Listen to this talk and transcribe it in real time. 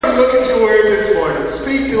look at your word this morning.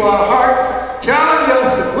 Speak to our hearts. Challenge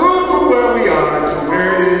us to move from where we are to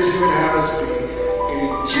where it is you would have us be.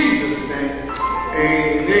 In Jesus' name,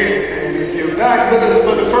 amen. And if you're back with us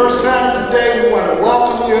for the first time today, we want to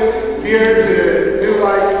welcome you here to New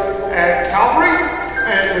Life at Calvary.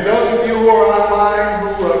 And for those of you who are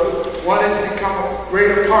online who wanted to become a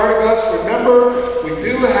greater part of us, remember we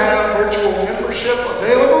do have virtual membership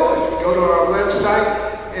available. If you go to our website,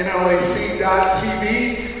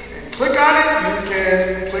 nlac.tv, and click on it, you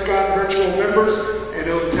can click on virtual members, and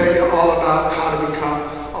it'll tell you all about how to become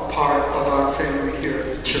a part of our family here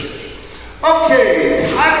at the church.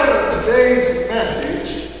 Okay, title of today's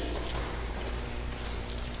message.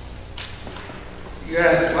 You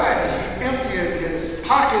ask, why is he emptying his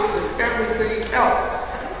pockets and everything else?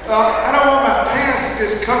 I don't want my pants to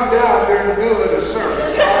just come down during the middle of the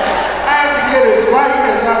service. So I have to get as light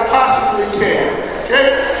as I possibly can. Okay?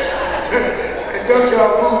 And don't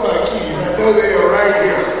y'all move my keys. I know they are right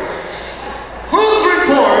here. Whose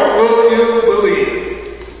report will you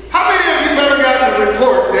believe? How many of you have ever gotten a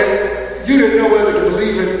report that you didn't know whether to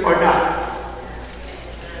believe it or not?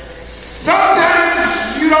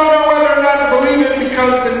 Sometimes you don't know whether or not to believe it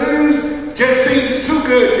because the news just seems too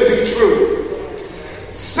good to be true.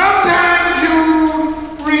 Sometimes you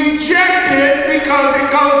reject it because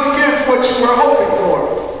it goes against what you were hoping for.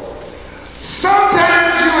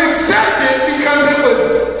 Sometimes you accept it because it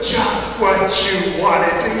was just what you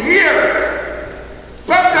wanted to hear.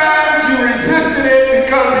 Sometimes you resisted it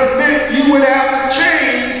because it meant you would have to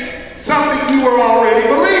change something you were already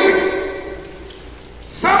believing.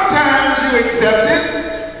 Sometimes you accept it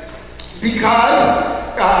because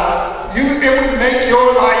it would make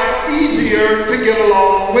your life easier to get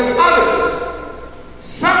along with others.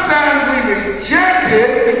 Sometimes we reject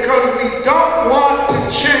it because we don't want to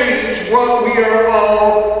change what we are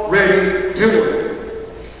already doing.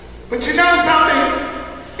 But you know something?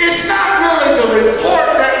 It's not really the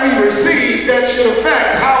report that we receive that should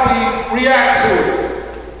affect how we react to it.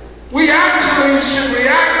 We actually should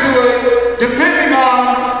react to it depending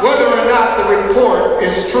on whether or not the report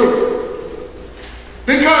is true.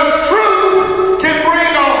 Because truth can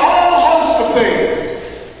bring a whole host of things.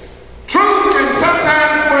 Truth can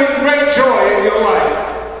sometimes bring great joy in your life.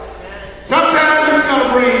 Sometimes it's going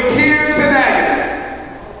to bring tears and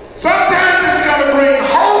agony. Sometimes it's going to bring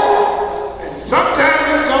hope. And sometimes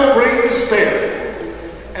it's going to bring despair.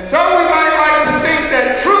 And though we might like to think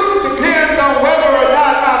that truth depends on whether or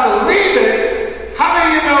not I believe it, how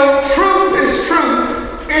many of you know truth is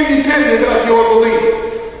truth independent of your belief?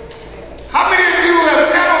 How many of you have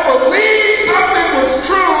ever believed something was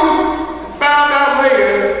true and found out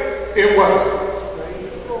later it wasn't?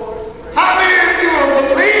 How many of you have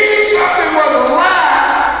believed something was a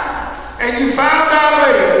lie and you found out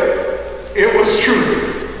later it was true?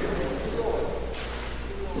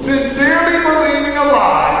 Sincerely believing a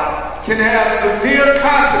lie can have severe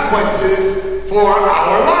consequences for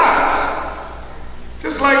our lives.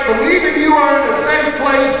 Just like believing you are in a safe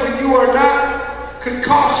place when you are not could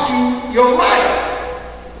cost you your life.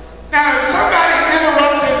 Now, if somebody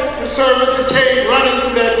interrupted the service and came running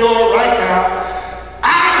through that door right now,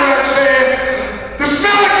 I would have said, the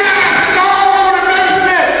smell of gas is all over the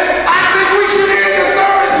basement. I think we should end the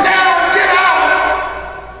service now and get out.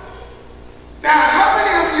 Now, how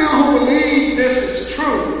many of you who believe this is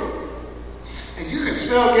true, and you can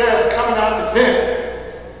smell gas coming out the vent,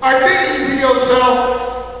 are thinking to yourself,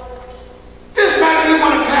 this might be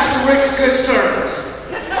one of Pastor Rick's good sermons.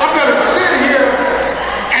 I'm going to sit here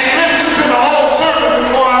and listen to the whole sermon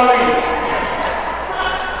before I leave.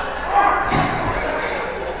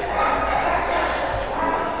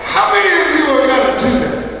 How many of you are going to do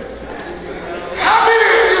that? How many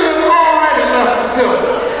of you have already left the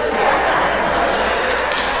building?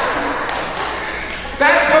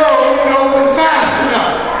 That door wouldn't open fast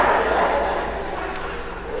enough.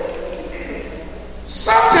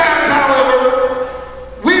 Sometimes, however,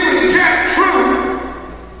 we reject truth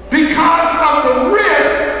because of the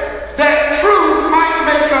risk that truth might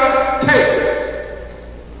make us take.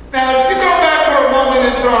 Now, if you go back for a moment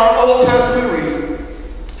into our Old Testament reading,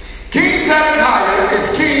 King Zedekiah is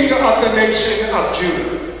king of the nation of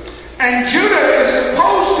Judah. And Judah is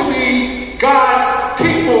supposed to be God's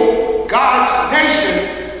people, God's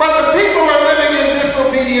nation, but the people are living in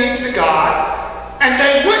disobedience to God, and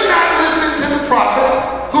they would not listen to the prophets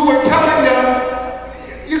who were telling them,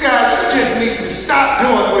 you guys, you just need to stop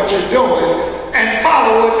doing what you're doing and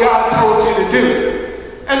follow what God told you to do.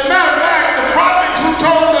 As a matter of fact, the prophets who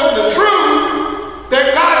told them the truth,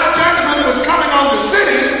 that God's judgment was coming on the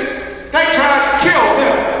city, they tried to kill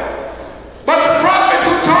them. But the prophets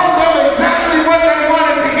who told them exactly what they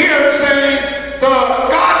wanted to hear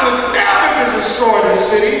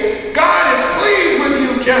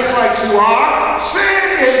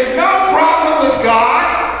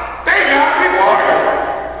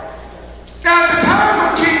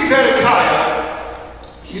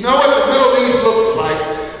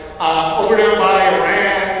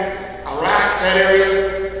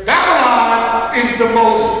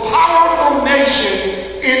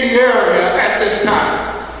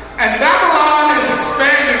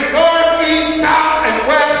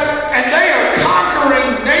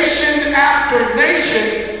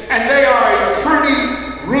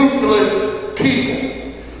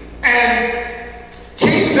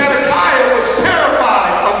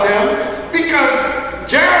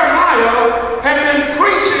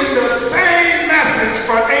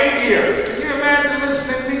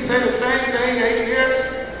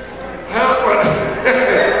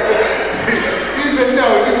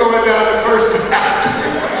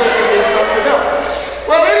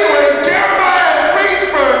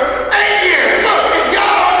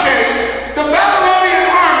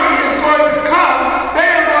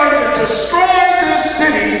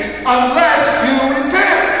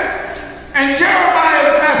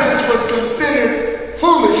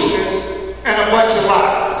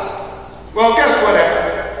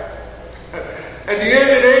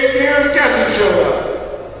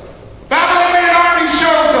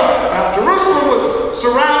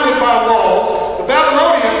surrounded by walls. The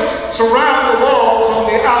Babylonians surround the walls on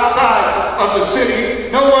the outside of the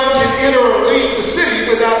city. No one can enter or leave the city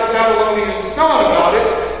without the Babylonians knowing about it.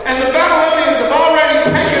 And the Babylonians have already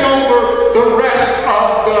taken over the rest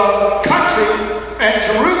of the country, and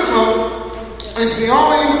Jerusalem is the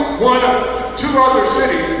only one of two other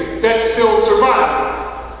cities that still survive.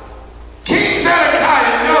 King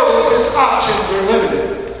Zedekiah knows his options are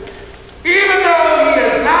limited. Even though he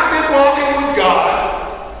has not been walking with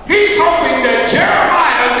God, he's hoping that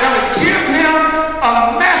Jeremiah is going to give him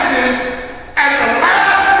a message at the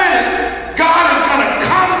last minute. God is going to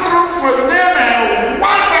come through for them and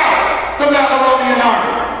wipe out the Babylonian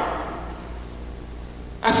army.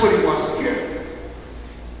 That's what he wants to hear.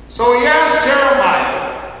 So he asks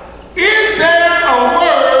Jeremiah, is there a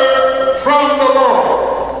word from the Lord?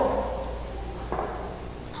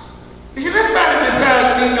 Is anybody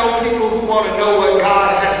besides me know people who want to know what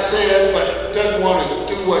God has said but doesn't want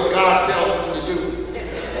to do what God tells them to do?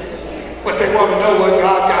 But they want to know what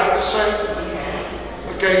God got to say?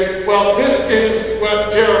 Okay, well, this is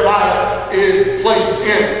what Jeremiah is placed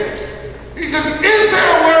in. He says, is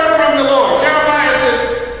there a word from the Lord? Jeremiah says,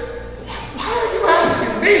 why are you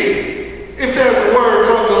asking me if there's a word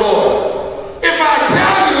from the Lord? If I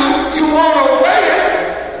tell you, you won't obey it,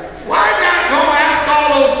 why not go ask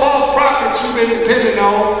all those false prophets you've been depending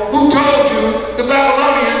on who told you the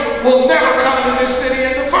Babylonians will never come to this city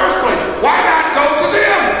in the first place? Why not go to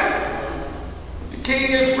them? The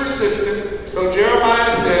king is persistent, so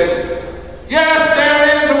Jeremiah says, yes,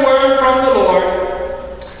 there is a word from the Lord.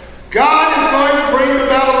 God is going to bring the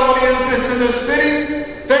Babylonians into this city.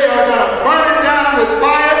 They are going to burn it down with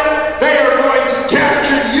fire. They are going to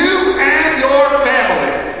capture you and your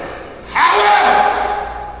family. However,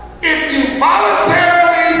 if you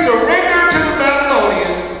voluntarily surrender to the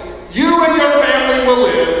Babylonians, you and your family will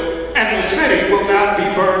live, and the city will not be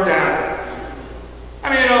burned down. I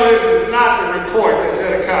mean, this is not the report that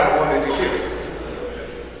Zedekiah wanted to hear.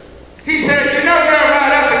 He said, Jeremiah,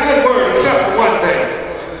 that's a good word, except for one thing.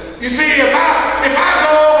 You see, if I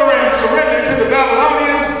go over and surrender to the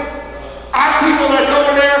Babylonians, our people that's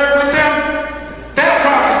over there with them, they'll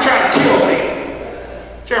probably try to kill me.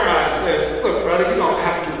 Jeremiah says, look, brother, you don't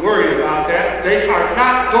have to worry about that. They are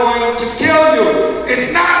not going to kill you.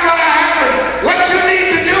 It's not going to happen. What you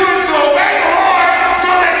need to do is to obey the Lord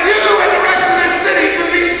so that you and the rest of this city can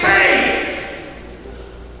be saved.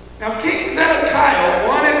 Now, King Zedekiah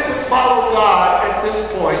wanted to follow God at this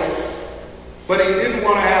point, but he didn't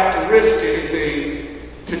want to have to risk anything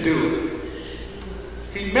to do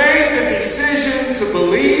it. He made the decision to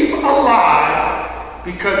believe a lie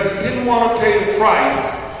because he didn't want to pay the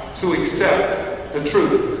price to accept the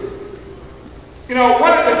truth.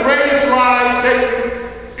 One of the greatest lies Satan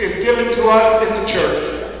is given to us in the church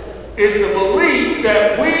is the belief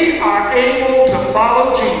that we are able to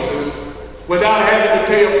follow Jesus without having to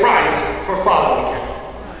pay a price for following him.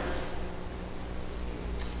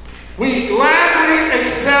 We gladly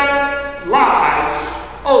accept lies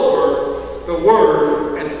over the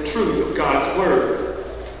word and the truth of God's word.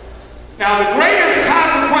 Now, the greater the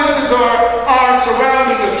consequences are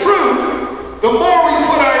surrounding the truth, the more we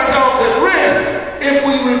put ourselves at risk if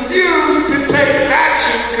we refuse to take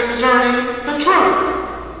action concerning the truth.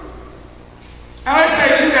 Now, let's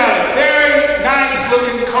say you got a very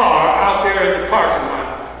nice-looking car out there in the parking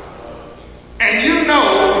lot, and you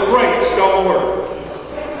know the brakes don't work.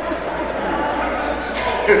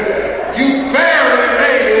 You barely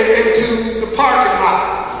made it into the parking lot.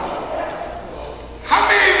 How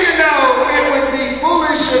many of you know it would be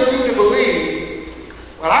foolish of you to believe,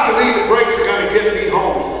 well, I believe the brakes are going to get me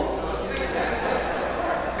home.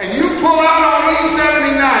 And you pull out on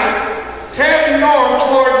E79, heading north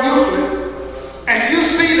toward Euclid, and you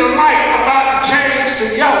see the light about to change to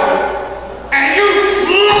yellow, and you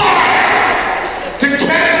fly to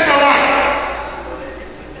catch the light.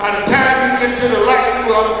 By the time you get to the light,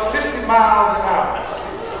 you're up to 50 miles an hour.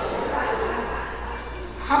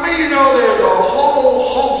 How many of you know there's a whole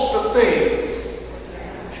host of things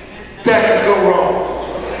that could go wrong?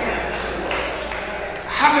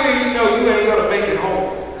 How many of you know you ain't going to make it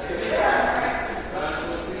home?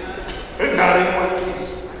 Not in one piece.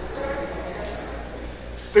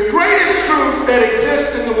 The greatest truth that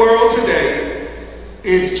exists in the world today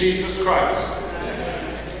is Jesus Christ.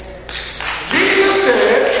 Jesus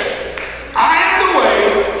said, I am the way,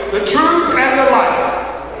 the truth, and the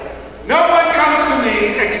life. No one comes to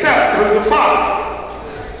me except through the Father.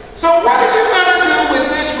 So what are you going to do with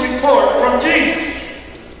this report from Jesus?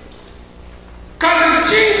 Because is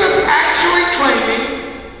Jesus actually claiming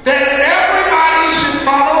that everybody should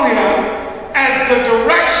follow him as the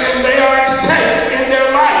direction they are to take in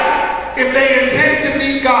their life?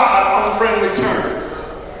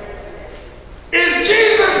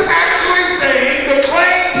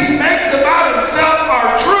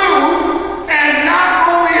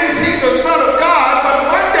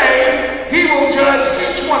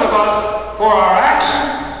 our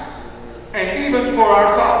actions, and even for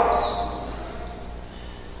our thoughts?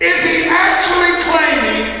 Is he actually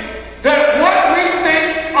claiming that what we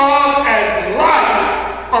think of as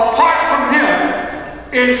life apart from him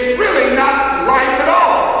is really not life at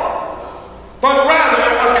all, but rather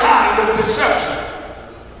a kind of deception?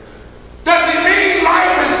 Does he mean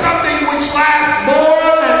life is something which lasts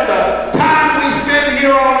more than the time we spend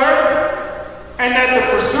here on earth, and that the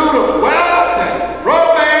pursuit of wealth and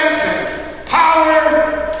romance and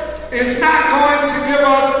power is not going to give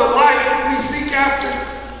us the life we seek after?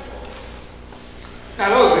 Now,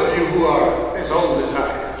 those of you who are as old as I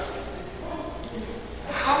am,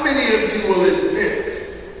 how many of you will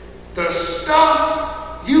admit the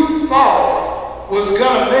stuff you thought was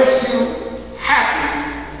going to make you happy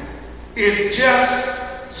is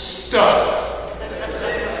just stuff?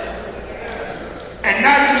 And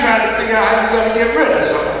now you're trying to figure out how you're going to get rid of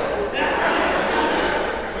somebody.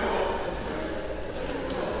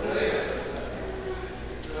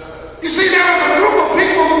 You see, there was a group of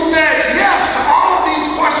people who said yes to all of these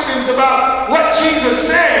questions about what Jesus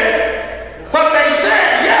said, but they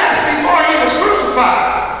said yes before he was crucified.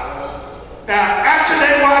 Now, after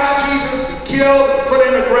they watched Jesus be killed and put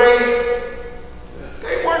in a grave,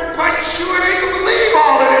 they weren't quite sure they could believe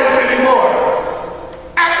all of this anymore.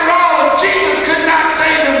 After all, if Jesus could not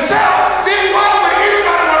save himself, then why would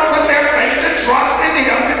anybody want to put their faith and trust in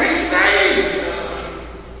him to be saved?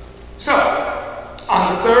 So,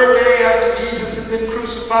 on the third day after Jesus had been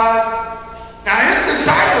crucified, now his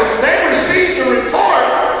disciples, they received a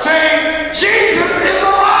report saying Jesus is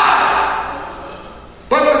alive.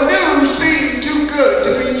 But the news seemed too good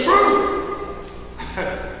to be true.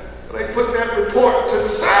 So they put that report to the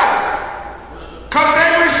side, because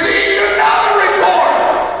they received another report.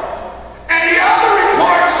 And the other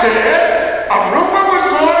report said a rumor was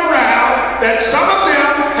going around that some of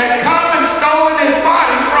them had come and stolen his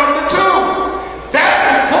body from the tomb. That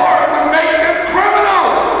report would make them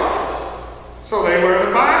criminals. So they were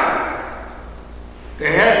in a bind.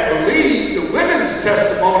 They hadn't believed the women's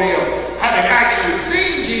testimony of having actually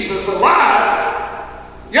seen Jesus alive,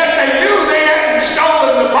 yet they knew they hadn't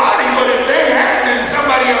stolen the body, but if they hadn't and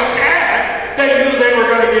somebody else had, they knew they were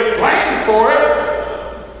going to get blamed for it.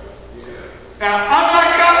 Now,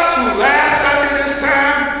 unlike us who last Sunday this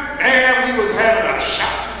time, man, we was having a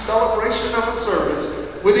shouting celebration of a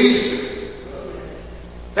service with Easter.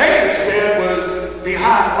 They instead was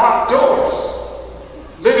behind locked doors,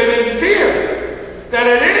 living in fear that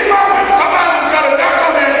at any moment somebody was going to knock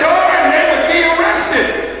on that door and they would be arrested.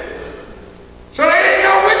 So they didn't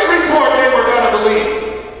know which report they were going to believe.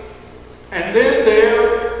 And then there,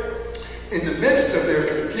 in the midst of their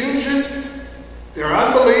confusion, their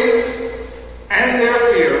unbelief, and their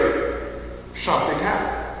fear, something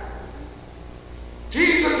happened.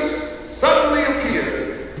 Jesus suddenly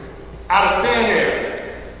appeared out of thin air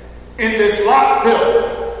in this locked building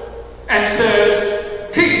and says,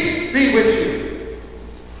 "Peace be with you."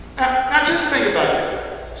 Now just think about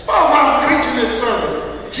that. Suppose I'm preaching this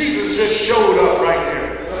sermon. Jesus just showed up right there.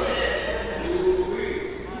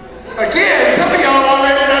 Again, some of y'all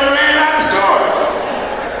already done ran out the door.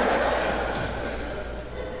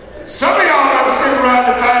 Some of y'all got to stick around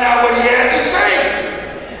to find out what he had to say.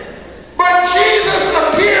 But Jesus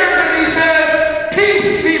appears and he says,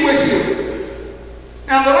 "Peace be with you."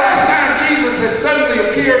 Now, the last time Jesus had suddenly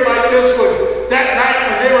appeared like this was that night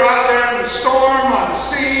when they were out there in the storm on the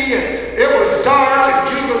sea, and it was dark, and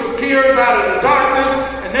Jesus appears out of the darkness,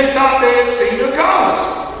 and they thought they had seen a ghost.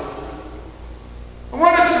 I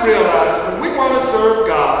want us to realize when we want to serve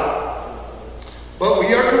God, but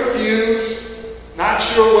we are confused, not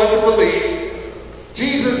sure what to believe,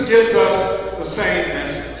 Jesus gives us the same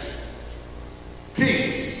message.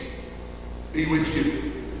 Peace be with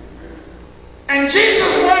you. And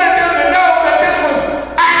Jesus wanted them to know that this was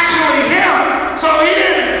actually him. So he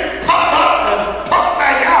didn't puff up and puff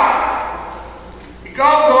back out. He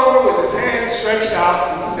goes over with his hands stretched out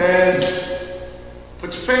and says,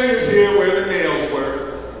 "Put your fingers here where the nails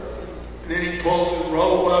were." And then he pulls his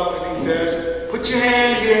robe up and he says, "Put your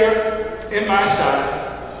hand here in my side."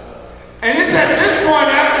 And it's at this point,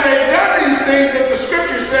 after they've done these things, that the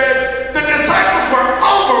scripture says the disciples were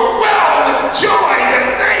overwhelmed with joy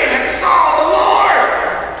that they had saw the Lord.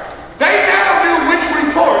 They now knew which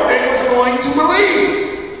report they was going to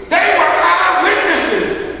believe. They were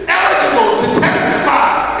eyewitnesses, eligible to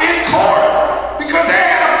testify in court because they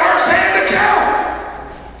had a first-hand account.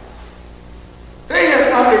 They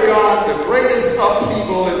had undergone the greatest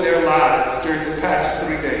upheaval in their lives during the past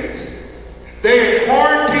 3 days. They had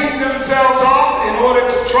quarantined themselves off in order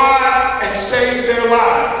to try and save their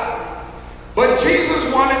lives. But Jesus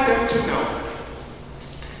wanted them to know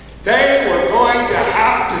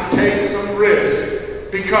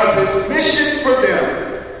because his mission for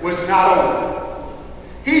them was not over.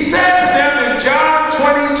 He said to them in John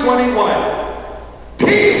 20:21,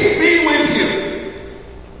 "Peace be with you.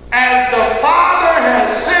 As the Father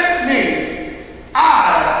has sent me,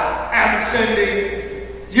 I am sending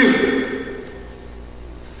you."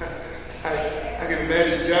 I can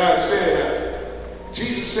imagine John saying that.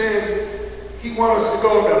 Jesus said he wants us to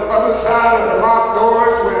go to the other side of the locked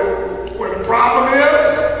doors where the problem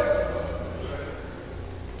is.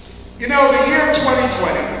 You know, the year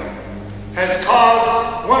 2020 has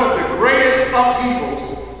caused one of the greatest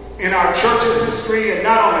upheavals in our church's history, and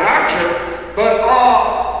not only our church, but a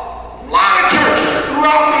lot of churches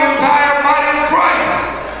throughout the entire body of Christ.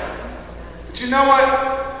 But you know what?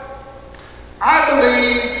 I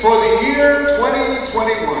believe for the year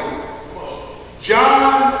 2021,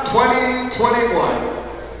 John 20:21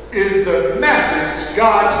 is the message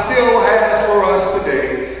God still has for us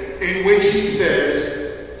today, in which he says,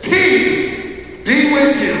 "Peace be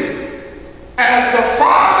with you. As the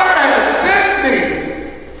Father has sent me,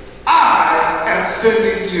 I am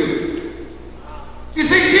sending you." You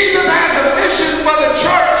see, Jesus has a mission for the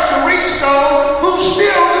church to reach those who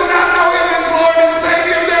still do not know him as Lord and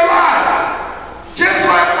Savior of their lives. Just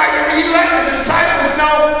like he let the disciples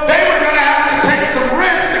know they were going to have to take some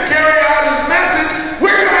risks to carry out his message,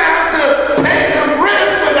 we're going to have to take some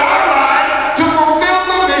risks with our lives to fulfill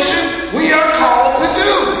the mission we are called to do.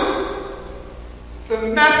 The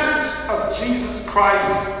message of Jesus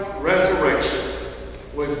Christ's resurrection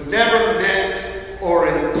was never meant or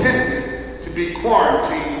intended to be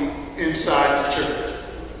quarantined inside the church.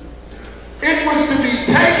 It was to be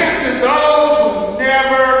taken to those who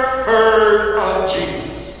never heard of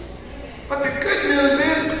Jesus. But the good news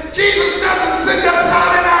is, Jesus doesn't send us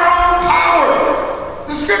out in our own power.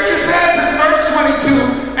 The scripture says in verse 22,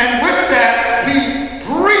 "And with that, he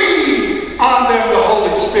breathed on them the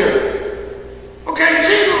Holy Spirit." Okay,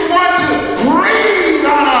 Jesus wants to breathe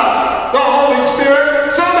on us the Holy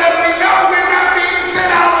Spirit so that we know we're not being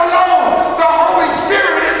sent out alone. The Holy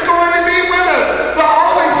Spirit is going to be with us. The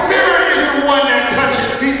Holy Spirit is the one that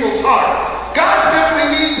touches people's heart. God simply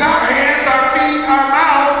needs our hands, our feet, our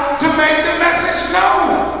mouths to make the message known.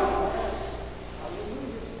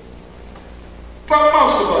 But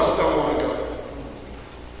most of us don't want to go.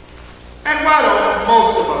 And why don't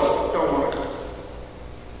most of us don't want to go?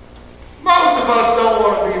 Most of us don't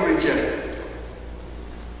want to be rejected.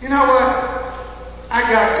 You know what? I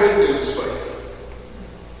got good news for you.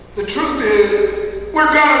 The truth is,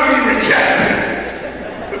 we're going to be rejected.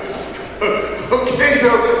 Okay, so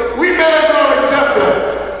we may as well accept that.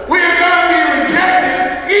 We are going to be rejected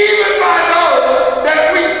even by those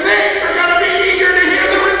that we think are going to be eager to hear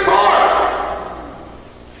the report.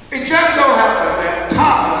 It just so happened that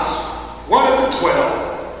Thomas, one of the 12,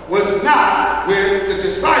 was not with the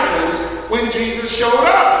disciples when Jesus showed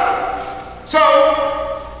up. So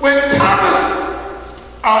when Thomas,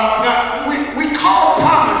 we call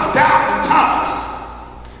Thomas Doubting Thomas,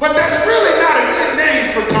 but that's really not a good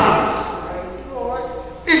name for Thomas.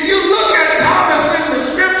 If you look at Thomas in the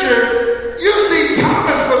scripture, you see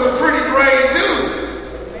Thomas was a pretty brave dude.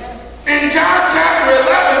 In John chapter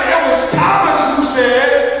 11, it was Thomas who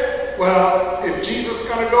said, "Well, if Jesus is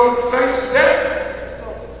going to go to face death,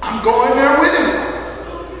 I'm going there with him."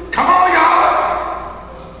 Come on, y'all.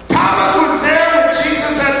 Thomas was there with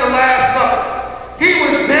Jesus at the Last Supper. He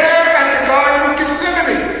was there at the Garden of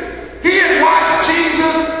Gethsemane. He had watched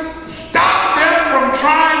Jesus stop them from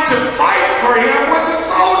trying to fight for him when the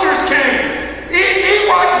soldiers came. He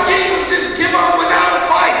watched Jesus just give up without a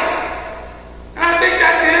fight. And I think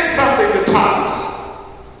that did something to Thomas.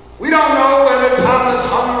 We don't know whether Thomas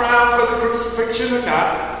hung around for the crucifixion or not,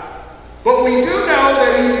 but we do know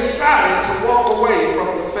that he decided to walk away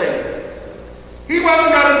from the faith. He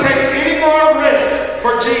wasn't going to take any more risks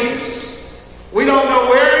for Jesus. We don't know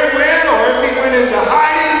where he went or if he went into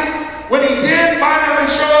hiding. When he did finally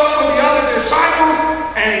show up with the other disciples,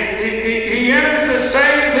 and he enters the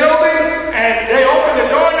same building, and they open the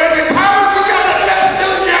door, and they say, "Thomas, we got the best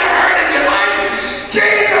news you ever heard in your life.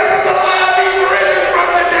 Jesus is alive. He's risen from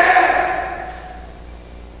the dead."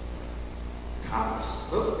 Thomas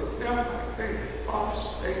looked at them like they had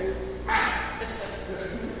lost their mind.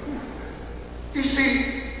 You see,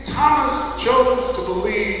 Thomas chose to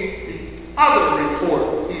believe the other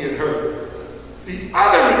report he had heard. The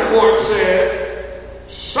other report said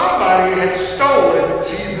somebody had stolen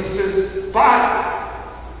Jesus' body.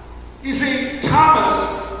 You see, Thomas,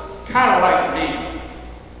 kind of like me,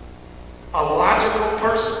 a logical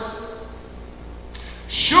person.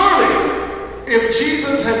 Surely, if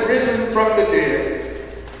Jesus had risen from the dead,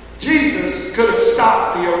 Jesus could have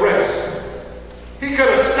stopped the arrest. He could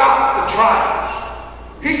have stopped the trials.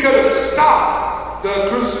 He could have stopped the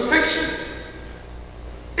crucifixion.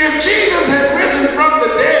 If Jesus had risen from the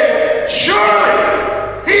dead, surely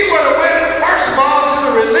he would have went, first of all, to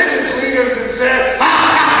the religious leaders and said,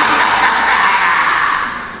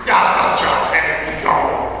 y'all thought y'all had me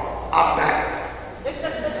gone. I'm back.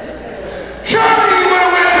 Surely he would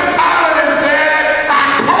have went to Pilate and said, I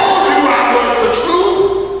told you I was the truth.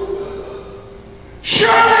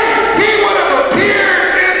 Surely he would have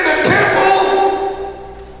appeared in the temple.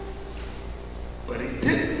 But he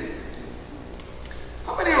didn't.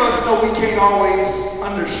 How many of us know we can't always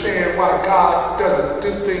understand why God doesn't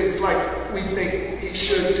do things like we think he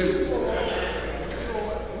should do?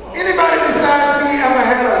 Anybody besides me ever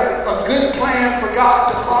had a good plan for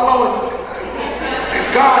God to follow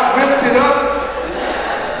and God whipped it up?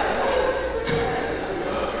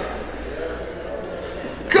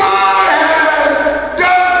 God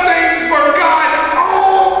does things for God's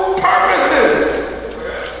own purposes.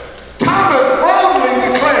 Thomas boldly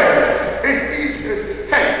declared, he said,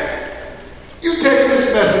 hey, you take this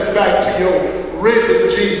message back to your risen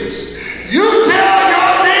Jesus. You tell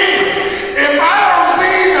your Jesus, if I don't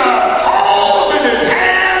see the holes in his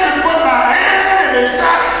hands and put my hand in his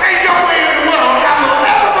side, ain't no way in the world I will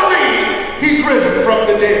ever believe he's risen from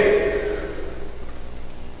the dead.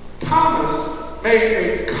 Thomas made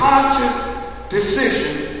a conscious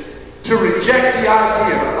decision to reject the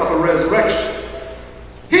idea of a resurrection.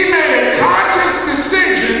 He made a conscious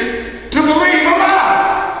decision to believe a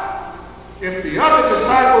lie. If the other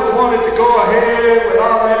disciples wanted to go ahead with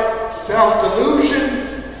all that self-delusion,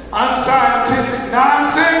 unscientific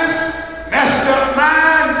nonsense, messed up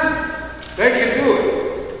minds, they can do it.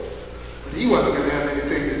 But he wasn't going to have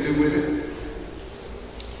anything to do with it.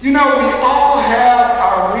 You know, we all have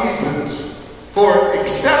our reasons for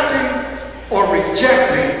accepting or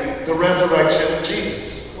rejecting the resurrection of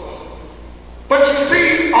Jesus. But you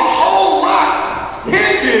see, a whole lot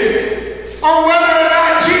hinges on whether or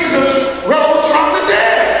not Jesus rose from the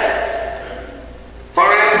dead.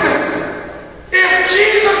 For instance, if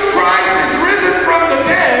Jesus Christ is risen from the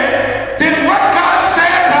dead, then what God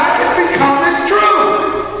says I can become is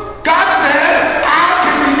true. God says I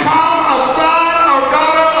can become a son or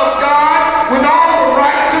daughter of God with all the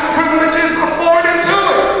rights and privileges afforded to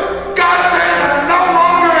it. God says I'm no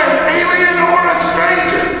longer an alien or a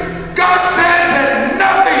stranger. God says that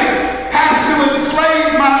nothing has to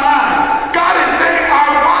enslave my mind. God is saying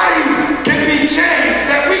our bodies can be changed,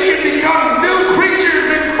 that we can become new creatures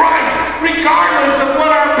in Christ regardless of what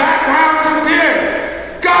our backgrounds have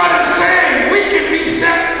been. God is saying we can be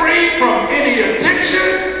set free from any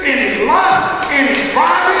addiction, any lust, any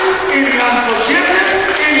bondage, any unforgiveness,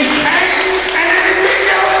 any pain, and anything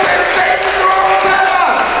else that Satan throws at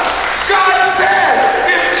us. God said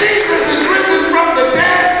if Jesus is risen from the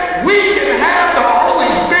dead, we can have the Holy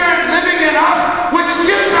Spirit living in us, which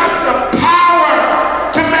gives us the power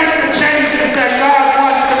to make the changes that God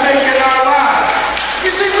wants to make in our lives.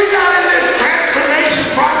 You see, we're not in this transformation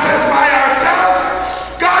process by ourselves.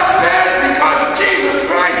 God says because Jesus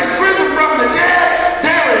Christ is risen from the dead,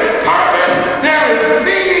 there is purpose, there is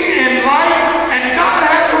meaning in life, and God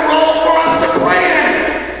has a role for us to play in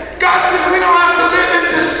it. God says we don't have to live in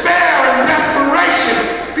despair and desperation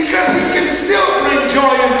because he can still bring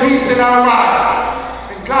joy and peace in our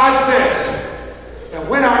lives. And God says that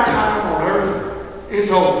when our time on earth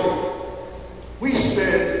is over, we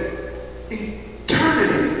spend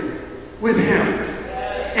eternity with him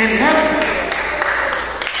in heaven.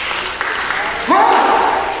 But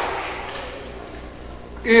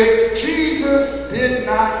if Jesus did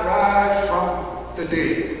not rise from the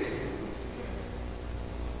dead,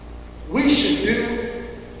 we should do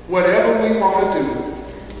whatever we want to do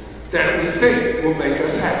that we think will make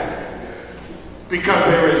us happy. Because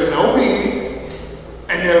there is no meaning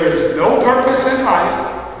and there is no purpose in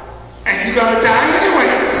life, and you're going to die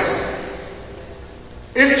anyways.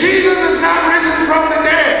 If Jesus is not risen from the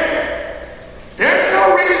dead, there's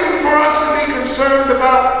no reason for us to be concerned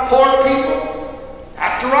about poor people.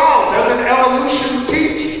 After all, doesn't evolution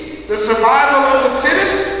teach the survival of the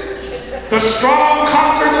fittest? The strong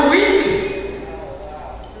conquer the weak?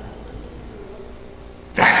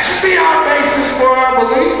 That should be our basis for our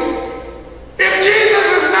belief. If Jesus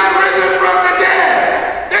is not risen from the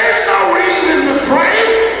dead, there's no reason to pray.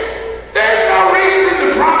 There's no reason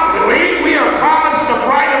to believe we are promised a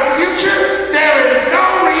brighter future. There is no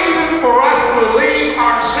reason for us to believe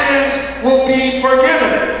our sins will be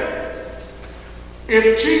forgiven.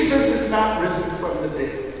 If Jesus is not risen from the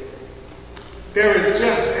dead, there is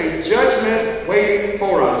just a judgment waiting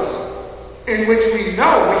for us in which we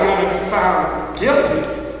know we're going to be found guilty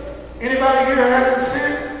Anybody here hasn't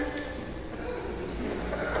sinned?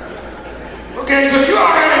 Okay, so you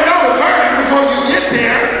already know the verdict before you get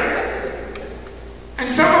there. And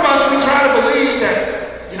some of us, we try to believe that,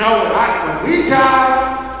 when we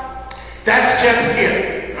die, that's just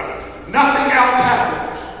it. Nothing else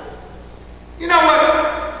happens. You know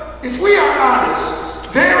what? If we are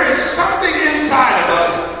honest, there is something inside of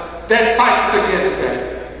us that fights against that.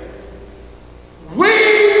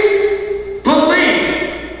 We believe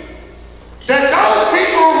that those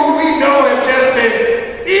people who we know have just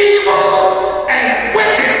been evil and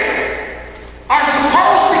wicked are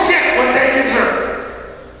supposed to get what they deserve.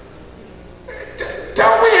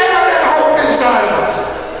 Don't we have that hope inside of us?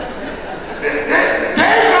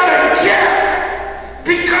 They're going to get,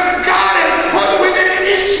 because God has put within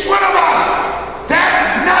each one of us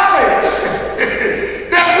that knowledge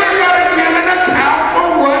that we're going to give an account for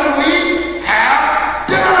what we have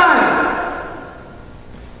done.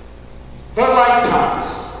 But like Thomas,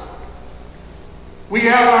 we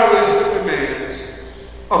have our list of demands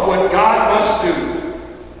of what God must do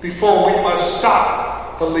before we must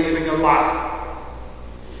stop believing a lie.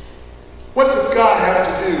 What does God have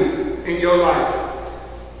to do in your life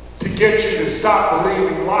to get you to stop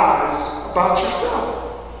believing lies about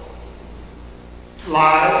yourself?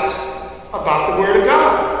 Lies about the Word of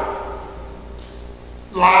God.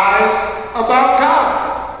 Lies about God.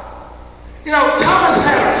 Thomas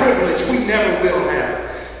had a privilege we never will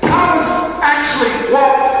have. Thomas actually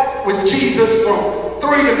walked with Jesus from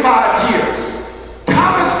 3 to 5 years.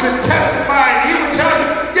 Thomas could testify and he would tell you,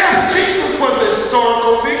 yes, Jesus was a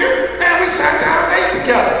historical figure. Man, we sat down and ate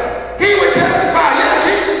together. He would testify, yeah,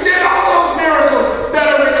 Jesus did all those miracles that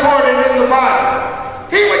are recorded in the Bible.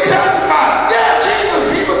 He would testify, yeah, Jesus,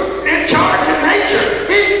 he was in charge of nature.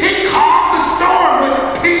 He calmed the storm with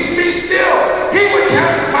peace be still. He would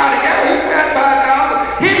testify, yeah, he fed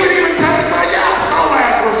 5,000. He would even testify, yeah, I saw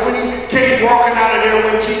Lazarus when he came walking out of there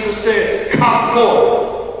when Jesus said, come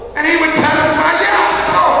forth. And he would testify, yeah, I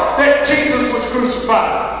saw that Jesus was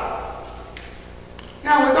crucified.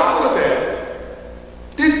 Now, with all of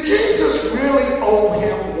that, did Jesus really owe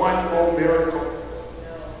him one more miracle?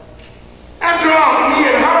 After all, he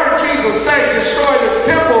had heard Jesus say, destroy this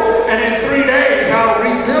temple, and in 3 days I'll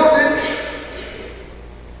rebuild it.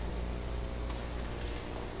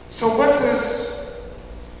 So what does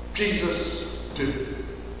Jesus do?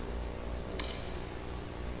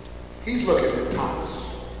 He's looking at Thomas.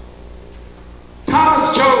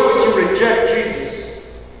 Thomas chose to reject Jesus.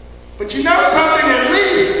 But you know something? At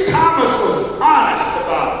least Thomas was honest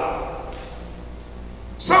about it.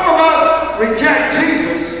 Some of us reject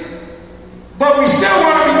Jesus, but we still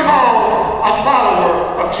want to be called a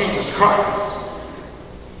follower of Jesus Christ.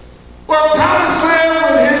 Well, Thomas lived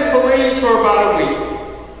with his beliefs for about a week.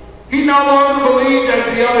 He no longer believed as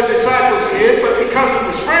the other disciples did, but because he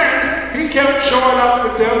was friends, he kept showing up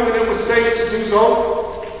with them when it was safe to do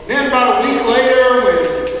so. Then about a week later,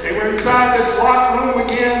 when they were inside this locked room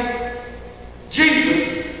again,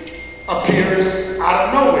 Jesus appears out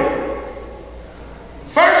of nowhere. The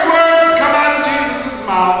first words that come out of Jesus'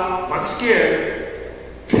 mouth, once again,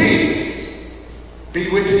 peace be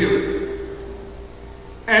with you.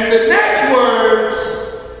 And the next words,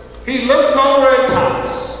 he looks over at Thomas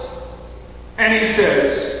and he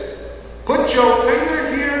says, put your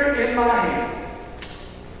finger here in my hand.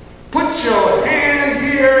 Put your hand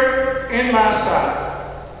here in my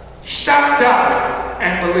side. Stop doubting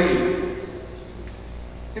and believe.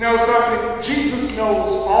 You know something? Jesus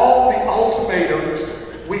knows all the ultimatums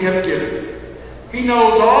we have given. He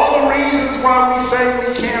knows all the reasons why we say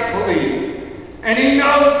we can't believe. And he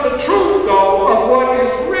knows the truth, though, of what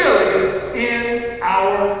is really in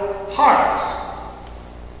our hearts.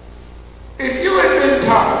 If you had been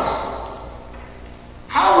Thomas,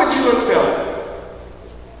 how would you have felt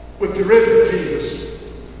with the risen Jesus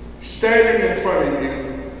standing in front of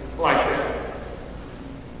you like that?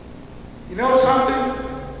 You know something?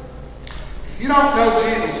 If you don't know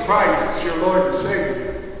Jesus Christ as your Lord and Savior,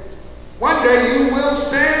 one day you will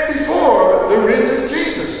stand before the risen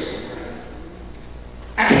Jesus.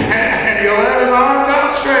 And he'll have his arms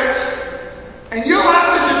outstretched. And you'll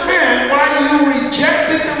have to defend why you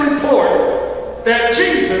rejected the report that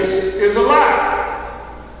Jesus is alive.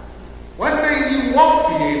 One thing you won't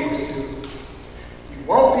be able to do, you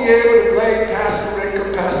won't be able to blame Pastor Rick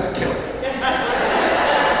or Pastor Kelly.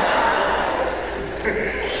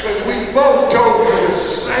 Because we both told you the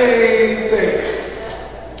same thing.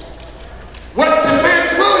 What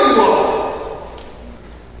defense will you offer?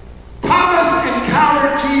 Thomas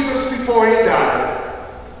encountered Jesus before he died,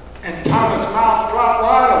 and Thomas' mouth dropped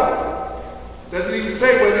wide open. Doesn't even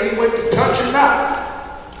say whether he went to touch or not.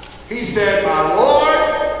 He said, my Lord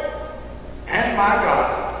and my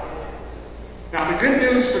God. Now the good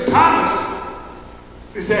news for Thomas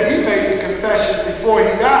is that he made the confession before he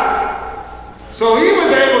died. So he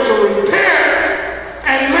was able to repent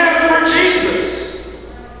and live for Jesus.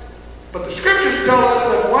 But the scriptures tell us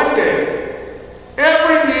that one day,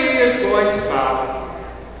 every knee is going to bow.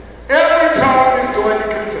 Every tongue is going to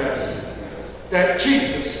confess that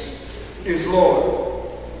Jesus is Lord.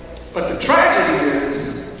 But the tragedy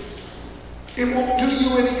is, it won't do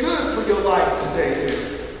you any good for your life today,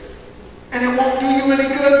 dear. And it won't do you any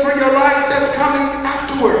good for your life that's coming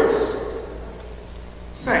afterwards.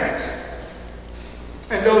 Saints,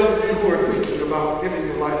 and those of you who are thinking about giving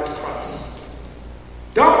your life to Christ,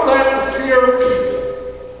 don't let the fear of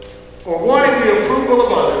people or wanting the approval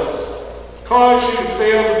of others cause you to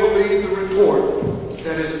fail to believe the report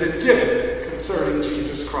that has been given concerning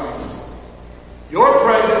Jesus Christ. Your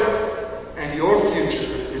present and your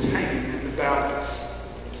future is hanging in the balance.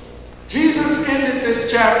 Jesus ended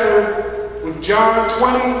this chapter with John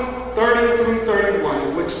 20, 30 through 31,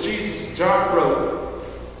 in which John wrote,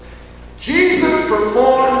 Jesus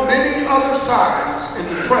performed many other signs in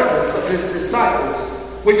the presence of his disciples,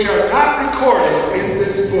 which are not recorded in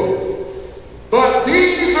this book. But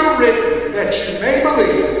these are written that you may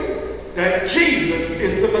believe that Jesus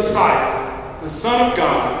is the Messiah, the Son of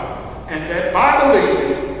God, and that by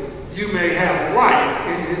believing you may have life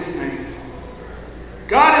in his name.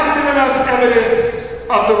 God has given us evidence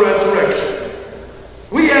of the resurrection.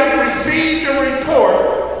 We have received a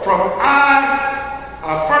report from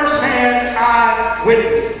first-hand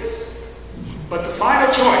eyewitnesses. But the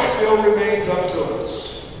final choice still remains up to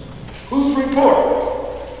us. Whose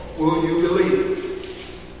report will you believe?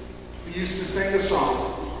 We used to sing a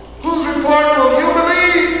song. Whose report will you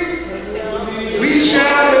believe? We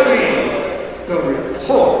shall